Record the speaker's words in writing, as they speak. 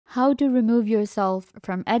How to remove yourself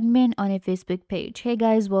from admin on a Facebook page. Hey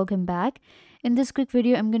guys, welcome back. In this quick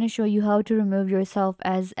video, I'm going to show you how to remove yourself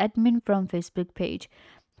as admin from Facebook page.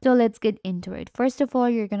 So let's get into it. First of all,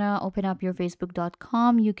 you're gonna open up your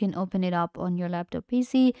facebook.com. You can open it up on your laptop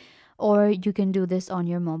PC, or you can do this on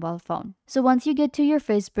your mobile phone. So once you get to your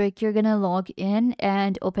Facebook, you're gonna log in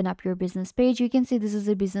and open up your business page. You can see this is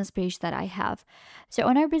a business page that I have. So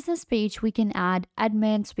on our business page, we can add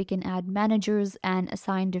admins, we can add managers, and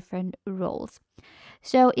assign different roles.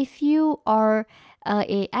 So if you are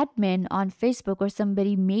a admin on Facebook, or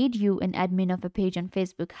somebody made you an admin of a page on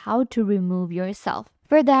Facebook, how to remove yourself.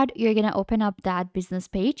 For that, you're going to open up that business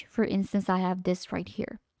page. For instance, I have this right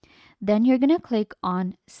here. Then you're going to click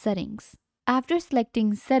on settings. After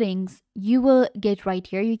selecting settings, you will get right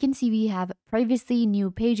here. You can see we have privacy,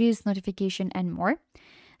 new pages, notification, and more.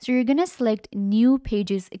 So you're going to select new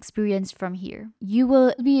pages experience from here. You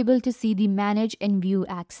will be able to see the manage and view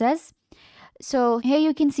access. So here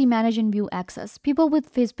you can see manage and view access. People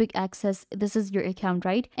with Facebook access, this is your account,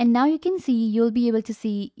 right? And now you can see, you'll be able to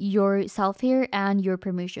see yourself here and your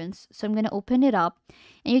permissions. So I'm going to open it up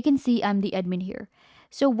and you can see I'm the admin here.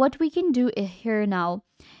 So what we can do here now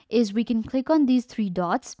is we can click on these three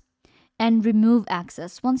dots and remove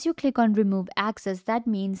access. Once you click on remove access, that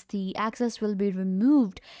means the access will be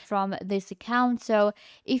removed from this account. So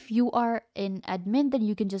if you are an admin, then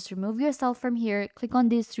you can just remove yourself from here, click on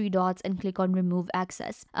these three dots and click on remove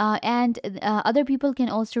access. Other people can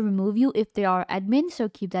also remove you if they are admin, so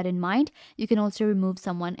keep that in mind. You can also remove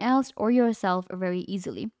someone else or yourself very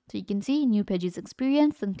easily. So you can see new pages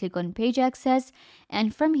experience and click on page access,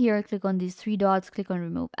 and from here click on these three dots, click on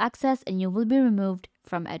remove access, and you will be removed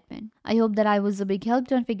from admin. I hope that I was a big help.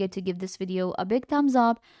 Don't forget to give this video a big thumbs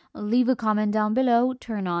up, leave a comment down below,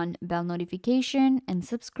 turn on bell notification, and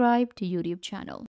subscribe to YouTube channel.